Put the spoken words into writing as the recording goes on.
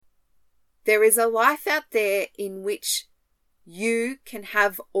There is a life out there in which you can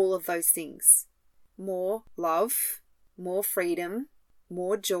have all of those things. More love, more freedom,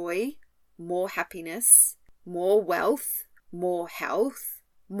 more joy, more happiness, more wealth, more health,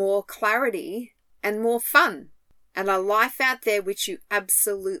 more clarity, and more fun. And a life out there which you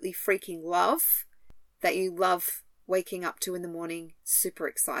absolutely freaking love, that you love waking up to in the morning, super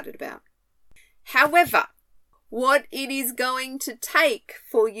excited about. However, what it is going to take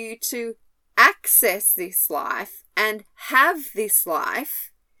for you to access this life and have this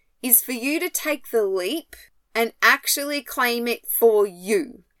life is for you to take the leap and actually claim it for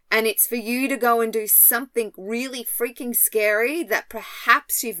you. And it's for you to go and do something really freaking scary that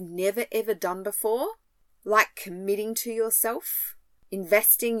perhaps you've never ever done before, like committing to yourself,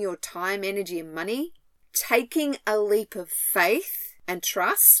 investing your time, energy, and money, taking a leap of faith and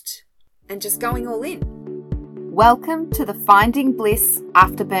trust, and just going all in. Welcome to the Finding Bliss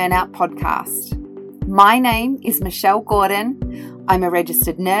After Burnout podcast. My name is Michelle Gordon. I'm a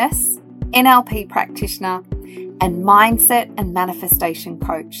registered nurse, NLP practitioner, and mindset and manifestation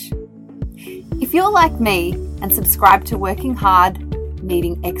coach. If you're like me and subscribe to working hard,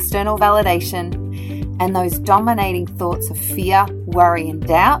 needing external validation, and those dominating thoughts of fear, worry, and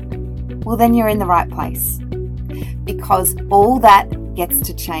doubt, well, then you're in the right place. Because all that gets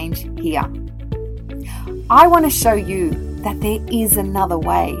to change here. I want to show you that there is another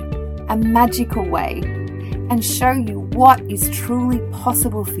way, a magical way, and show you what is truly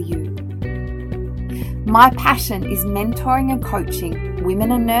possible for you. My passion is mentoring and coaching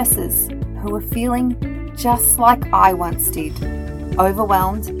women and nurses who are feeling just like I once did,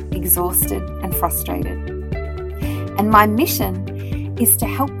 overwhelmed, exhausted, and frustrated. And my mission is to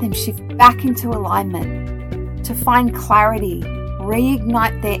help them shift back into alignment, to find clarity,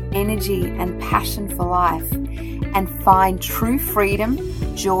 reignite their energy and passion for life, and find true freedom,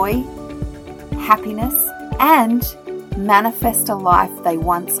 joy, happiness, and manifest a life they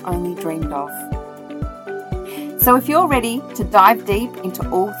once only dreamed of. So if you're ready to dive deep into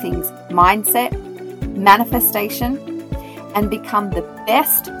all things mindset, manifestation, and become the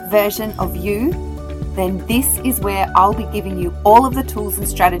best version of you, then this is where I'll be giving you all of the tools and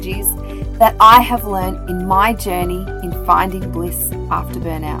strategies that I have learned in my journey in finding bliss after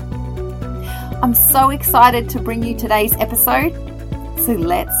burnout. I'm so excited to bring you today's episode, so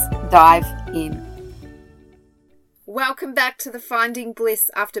let's dive in. Welcome back to the Finding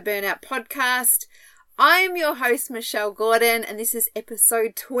Bliss After Burnout podcast. I am your host, Michelle Gordon, and this is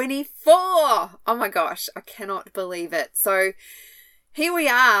episode 24. Oh my gosh, I cannot believe it. So here we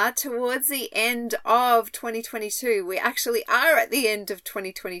are towards the end of 2022. We actually are at the end of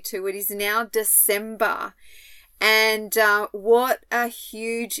 2022. It is now December. And what a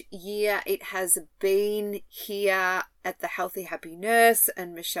huge year it has been here at the Healthy Happy Nurse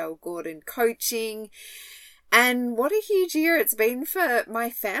and Michelle Gordon Coaching. And what a huge year it's been for my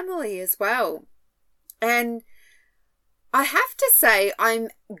family as well. And I have to say, I'm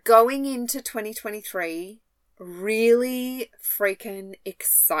going into 2023 really freaking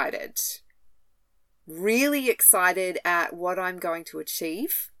excited. Really excited at what I'm going to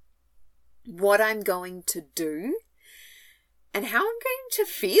achieve, what I'm going to do, and how I'm going to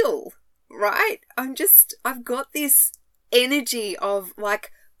feel, right? I've got this energy of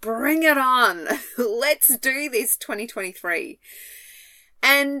like, bring it on. Let's do this 2023.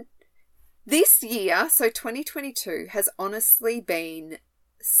 And this year, so 2022, has honestly been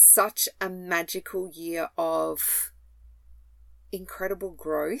such a magical year of incredible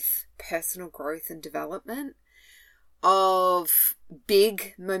growth, personal growth and development, of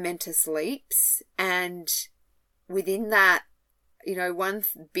big momentous leaps. And within that, one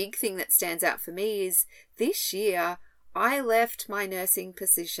big thing that stands out for me is this year I left my nursing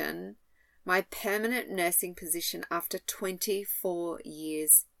position, my permanent nursing position, after 24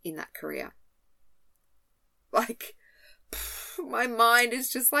 years in that career. Like, my mind is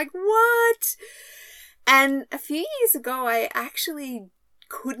just like, what? And a few years ago, I actually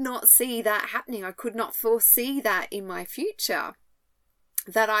could not see that happening. I could not foresee that in my future,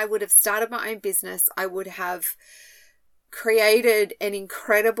 that I would have started my own business. I would have created an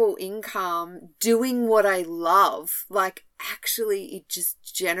incredible income doing what I love. Like, actually, it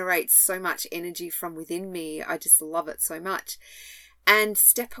just generates so much energy from within me. I just love it so much. And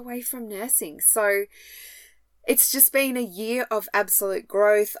step away from nursing. So it's just been a year of absolute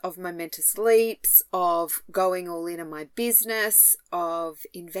growth, of momentous leaps, of going all in on my business, of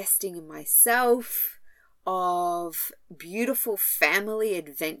investing in myself, of beautiful family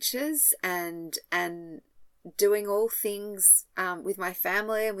adventures, and doing all things with my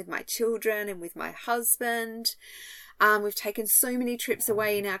family and with my children and with my husband. We've taken so many trips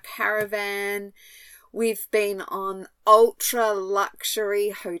away in our caravan. We've been on ultra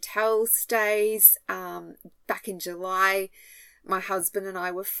luxury hotel stays. Back in July, my husband and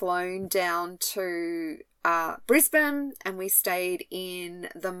I were flown down to Brisbane, and we stayed in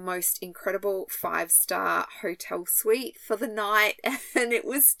the most incredible 5-star hotel suite for the night, and it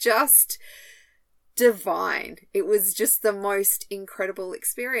was just divine. It was just the most incredible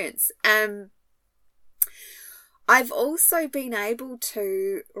experience. I've also been able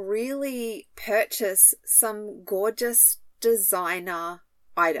to really purchase some gorgeous designer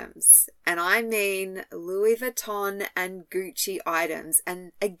items, and I mean Louis Vuitton and Gucci items.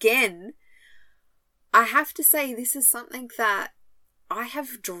 And again, I have to say, this is something that I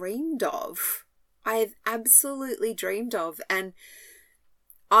have dreamed of. I have absolutely dreamed of. And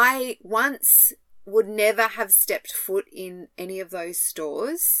I once would never have stepped foot in any of those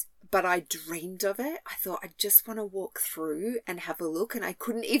stores, but I dreamed of it. I thought, I just want to walk through and have a look, and I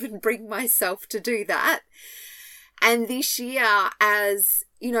couldn't even bring myself to do that. And this year, as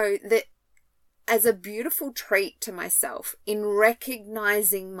you know, as a beautiful treat to myself, in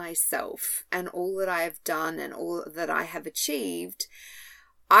recognizing myself and all that I have done and all that I have achieved,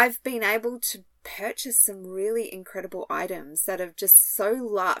 I've been able to purchase some really incredible items that are just so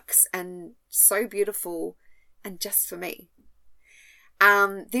luxe and so beautiful and just for me.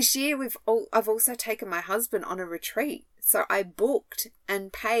 This year I've also taken my husband on a retreat. So I booked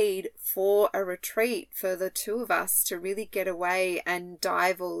and paid for a retreat for the two of us to really get away and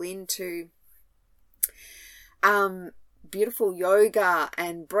dive all into beautiful yoga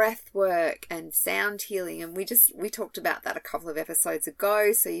and breath work and sound healing. And we talked about that a couple of episodes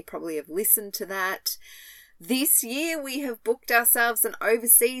ago, so you probably have listened to that. This year we have booked ourselves an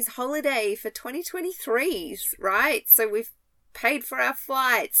overseas holiday for 2023, right? So we've paid for our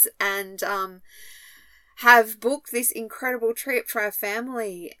flights and have booked this incredible trip for our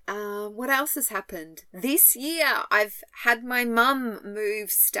family. What else has happened? This year I've had my mum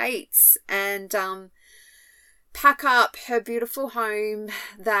move states and pack up her beautiful home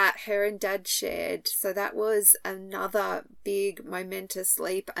that her and dad shared. So that was another big momentous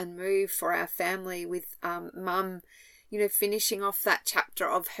leap and move for our family, with mum, finishing off that chapter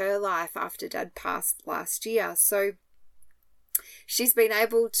of her life after dad passed last year. So she's been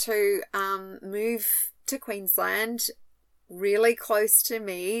able to move to Queensland, really close to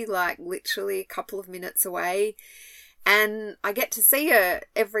me, like literally a couple of minutes away. And I get to see her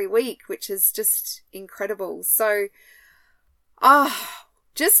every week, which is just incredible. So,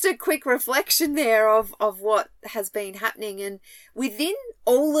 just a quick reflection there of what has been happening. And within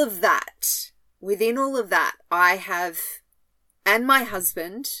all of that, I have, and my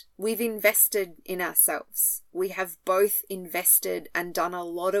husband, we've invested in ourselves. We have both invested and done a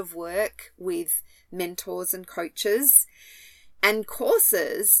lot of work with mentors and coaches and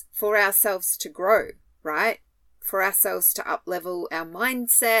courses for ourselves to grow, right? For ourselves to up-level our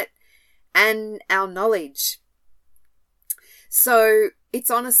mindset and our knowledge. So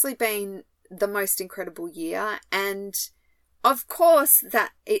it's honestly been the most incredible year. And of course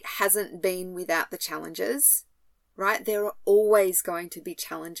that it hasn't been without the challenges, right? There are always going to be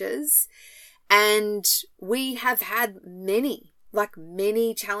challenges. And we have had many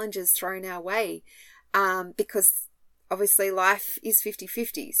challenges thrown our way, because obviously life is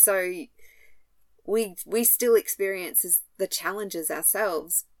 50-50. So we still experience the challenges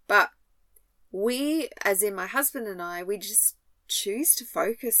ourselves, but we, as in my husband and I, we just choose to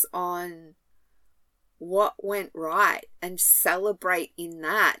focus on what went right and celebrate in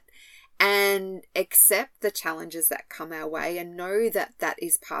that and accept the challenges that come our way and know that that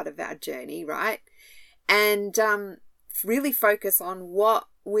is part of our journey, right? And really focus on what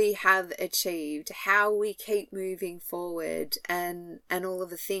we have achieved, how we keep moving forward, and all of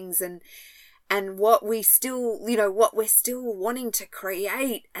the things and what we still, what we're still wanting to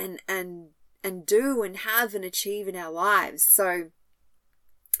create and do and have and achieve in our lives. So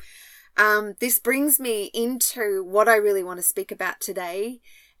this brings me into what I really want to speak about today.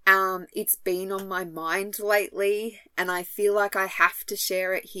 It's been on my mind lately, and I feel like I have to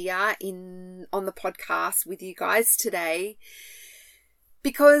share it here on the podcast with you guys today,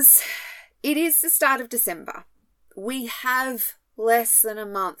 because it is the start of December. We have less than a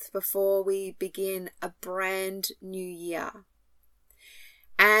month before we begin a brand new year.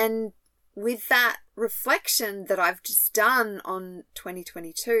 And with that reflection that I've just done on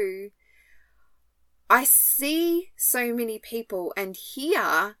 2022, I see so many people and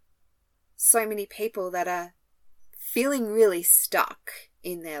hear so many people that are feeling really stuck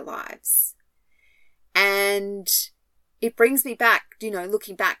in their lives. And it brings me back,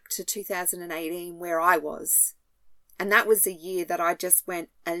 looking back to 2018 where I was. And that was a year that I just went,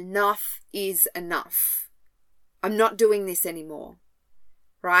 enough is enough. I'm not doing this anymore.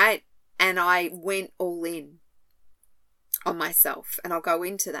 Right? And I went all in on myself. And I'll go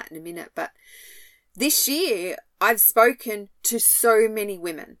into that in a minute. But this year, I've spoken to so many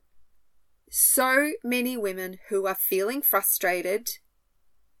women. So many women who are feeling frustrated.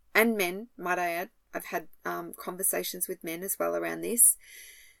 And men, might I add. I've had conversations with men as well around this.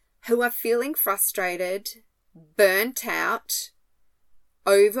 Who are feeling frustrated, burnt out,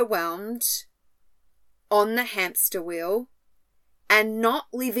 overwhelmed, on the hamster wheel, and not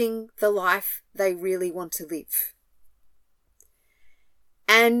living the life they really want to live.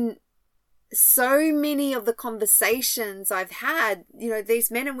 And so many of the conversations I've had,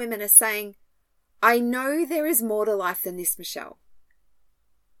 these men and women are saying, I know there is more to life than this, Michelle.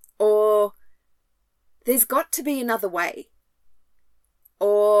 Or there's got to be another way.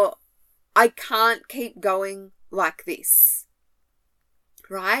 Or I can't keep going like this.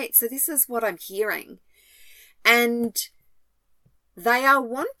 Right? So this is what I'm hearing. And they are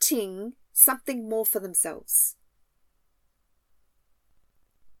wanting something more for themselves.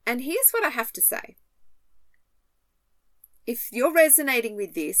 And here's what I have to say. If you're resonating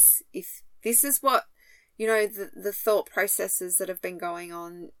with this, if this is what, the thought processes that have been going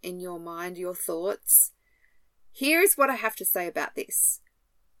on in your mind, your thoughts, here's what I have to say about this.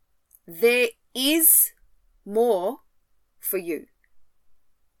 There is more for you.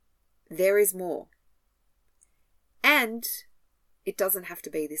 There is more. And it doesn't have to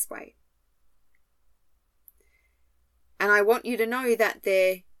be this way. And I want you to know that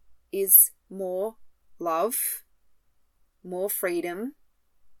there is more love, more freedom,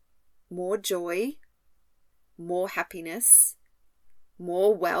 more joy, more happiness,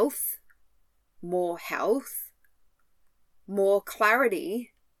 more wealth, more health, more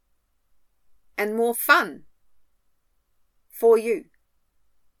clarity, and more fun for you.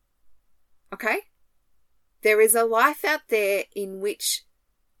 Okay? There is a life out there in which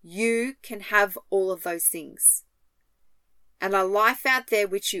you can have all of those things. And a life out there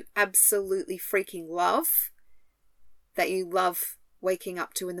which you absolutely freaking love, that you love waking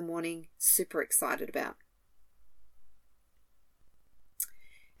up to in the morning, super excited about.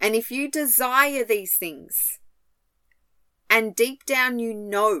 And if you desire these things, and deep down you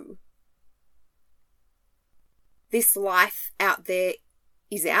know this life out there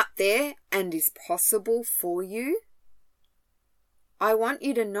is out there and is possible for you, I want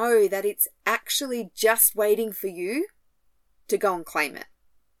you to know that it's actually just waiting for you to go and claim it.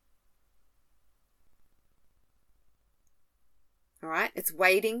 All right? It's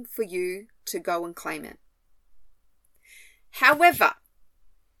waiting for you to go and claim it. However,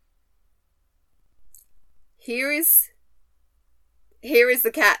 here is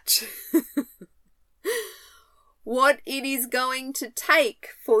the catch. What it is going to take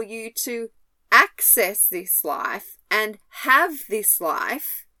for you to access this life and have this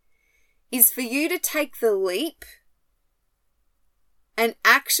life is for you to take the leap and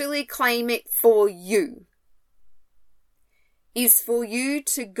actually claim it for you. Is for you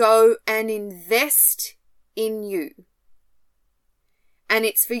to go and invest in you. And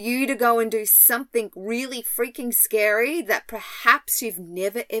it's for you to go and do something really freaking scary that perhaps you've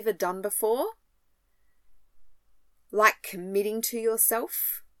never ever done before. Like committing to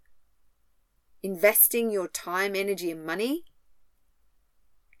yourself, investing your time, energy, and money,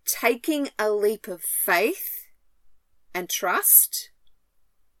 taking a leap of faith and trust,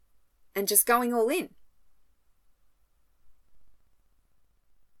 and just going all in.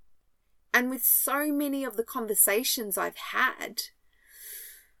 And with so many of the conversations I've had,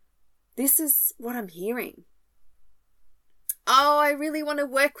 this is what I'm hearing. Oh, I really want to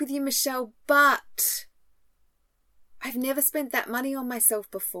work with you, Michelle, but I've never spent that money on myself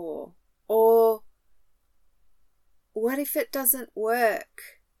before. Or what if it doesn't work?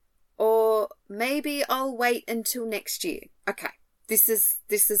 Or maybe I'll wait until next year. Okay, this is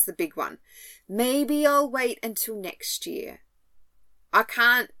the big one. Maybe I'll wait until next year. I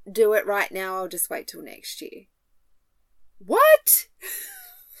can't do it right now. I'll just wait till next year. What?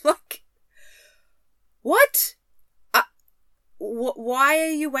 What? Why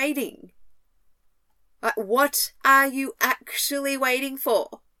are you waiting? What are you actually waiting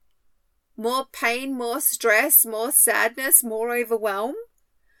for? More pain, more stress, more sadness, more overwhelm?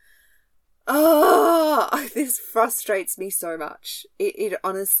 Oh, this frustrates me so much. It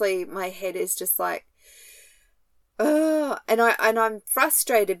honestly, my head is just like, oh, and I'm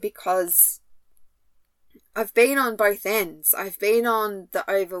frustrated because I've been on both ends. I've been on the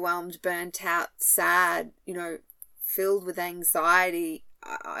overwhelmed, burnt out, sad, filled with anxiety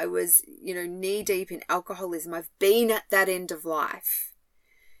I was, knee deep in alcoholism. I've been at that end of life,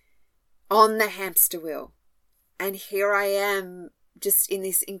 on the hamster wheel. And here I am, just in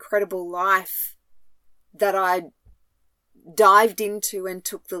this incredible life that I dived into and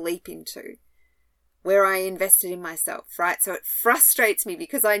took the leap into, where I invested in myself, right? So it frustrates me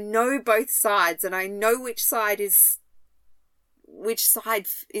because I know both sides, and I know which side is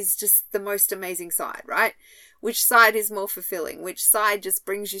just the most amazing side, right? Which side is more fulfilling? Which side just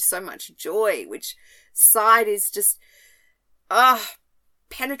brings you so much joy? Which side is just,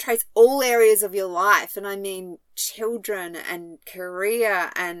 penetrates all areas of your life? And I mean children and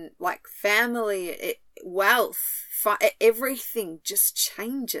career and like family, wealth, everything just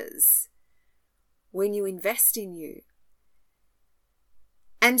changes when you invest in you.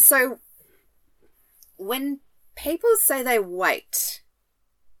 And so when people say they wait,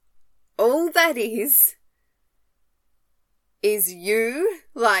 all that is you,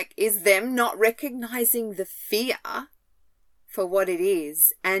 is them not recognizing the fear for what it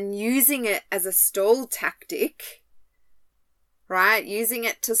is and using it as a stall tactic, right? Using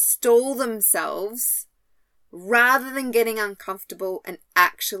it to stall themselves rather than getting uncomfortable and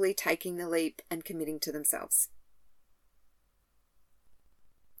actually taking the leap and committing to themselves.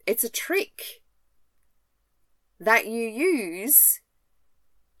 It's a trick that you use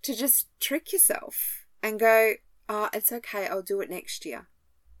to just trick yourself and go, it's okay, I'll do it next year.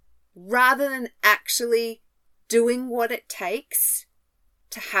 Rather than actually doing what it takes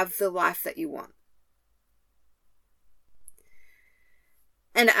to have the life that you want.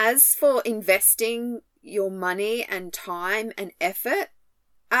 And as for investing your money and time and effort,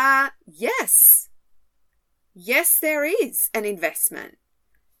 yes. Yes, there is an investment.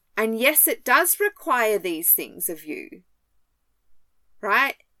 And yes, it does require these things of you,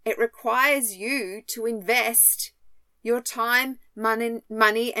 right? It requires you to invest your time,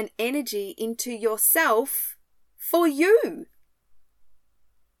 money, and energy into yourself for you.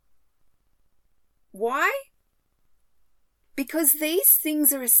 Why? Because these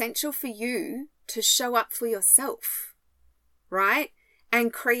things are essential for you to show up for yourself, right?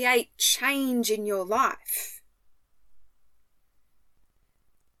 And create change in your life.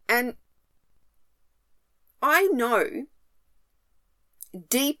 And I know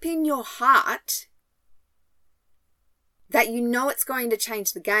deep in your heart that you know it's going to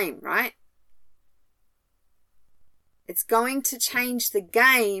change the game, right? It's going to change the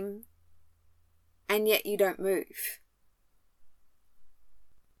game, and yet you don't move.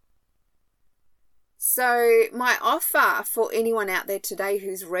 So my offer for anyone out there today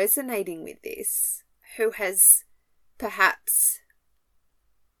who's resonating with this, who has perhaps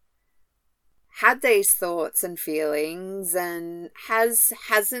had these thoughts and feelings and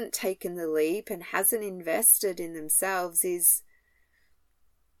hasn't taken the leap and hasn't invested in themselves, is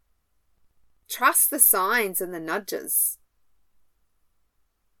trust the signs and the nudges.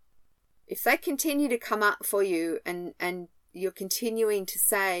 If they continue to come up for you and you're continuing to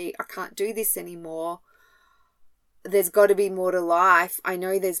say, I can't do this anymore, there's got to be more to life, I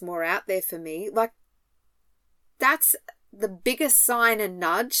know there's more out there for me, that's the biggest sign and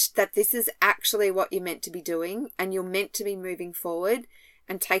nudge that this is actually what you're meant to be doing, and you're meant to be moving forward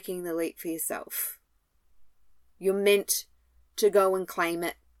and taking the leap for yourself. You're meant to go and claim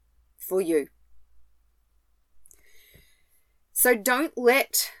it for you. So don't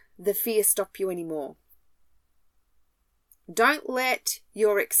let the fear stop you anymore. Don't let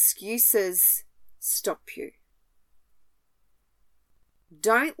your excuses stop you.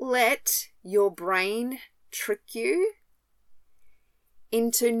 Don't let your brain trick you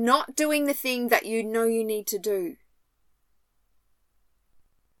into not doing the thing that you know you need to do.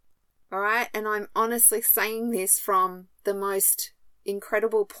 All right? And I'm honestly saying this from the most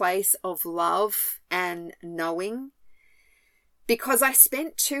incredible place of love and knowing, because I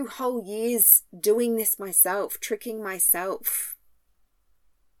spent 2 whole years doing this myself, tricking myself,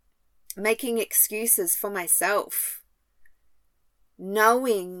 making excuses for myself,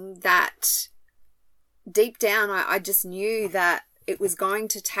 knowing that deep down I just knew that it was going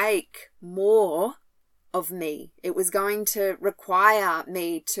to take more of me. It was going to require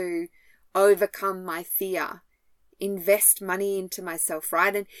me to overcome my fear, invest money into myself,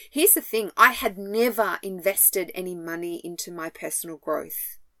 right? And here's the thing, I had never invested any money into my personal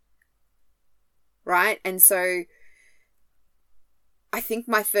growth, right? And so I think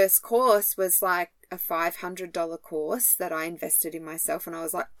my first course was like a $500 course that I invested in myself, and I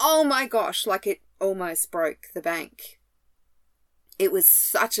was like, oh my gosh, it almost broke the bank. It was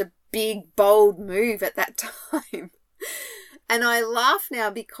such a big, bold move at that time. And I laugh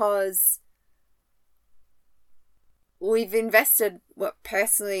now because we've invested,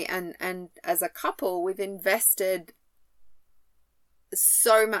 personally and as a couple, we've invested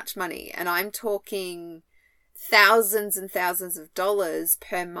so much money, and I'm talking thousands and thousands of dollars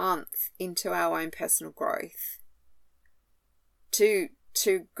per month into our own personal growth to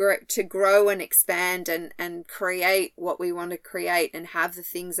grow and expand and create what we want to create and have the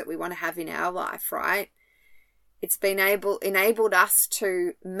things that we want to have in our life, right? It's been enabled us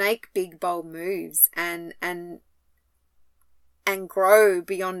to make big, bold moves and grow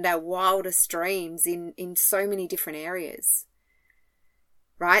beyond our wildest dreams in so many different areas,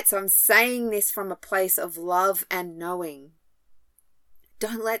 right? So I'm saying this from a place of love and knowing.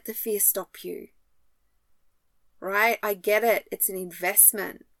 Don't let the fear stop you, right? I get it. It's an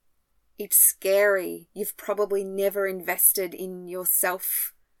investment. It's scary. You've probably never invested in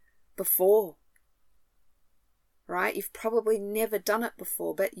yourself before, right? You've probably never done it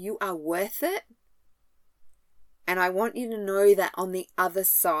before, but you are worth it. And I want you to know that on the other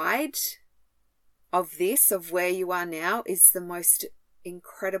side of this, of where you are now, is the most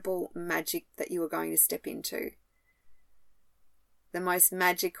incredible magic that you are going to step into. The most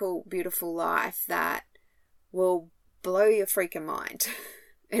magical, beautiful life that will blow your freaking mind.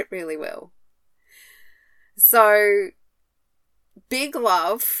 It really will. So, big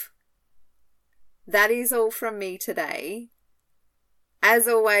love. That is all from me today. As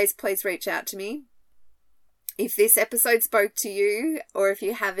always, please reach out to me. If this episode spoke to you, or if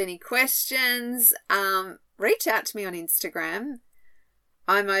you have any questions, reach out to me on Instagram.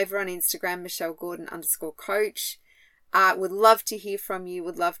 I'm over on Instagram, @MichelleGordon_coach. Would love to hear from you.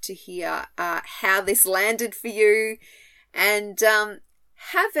 Would love to hear how this landed for you. And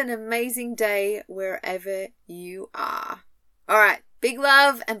have an amazing day wherever you are. All right. Big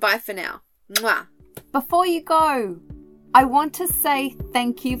love and bye for now. Mwah. Before you go, I want to say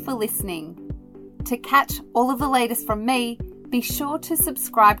thank you for listening. To catch all of the latest from me, be sure to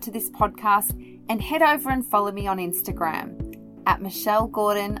subscribe to this podcast and head over and follow me on Instagram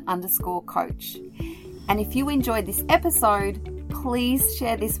 @MichelleGordon_coach. And if you enjoyed this episode, please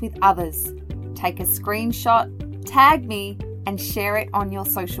share this with others. Take a screenshot, tag me, and share it on your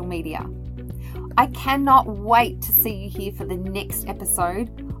social media. I cannot wait to see you here for the next episode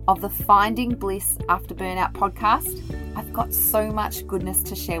of the Finding Bliss After Burnout podcast. I've got so much goodness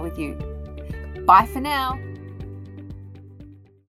to share with you. Bye for now.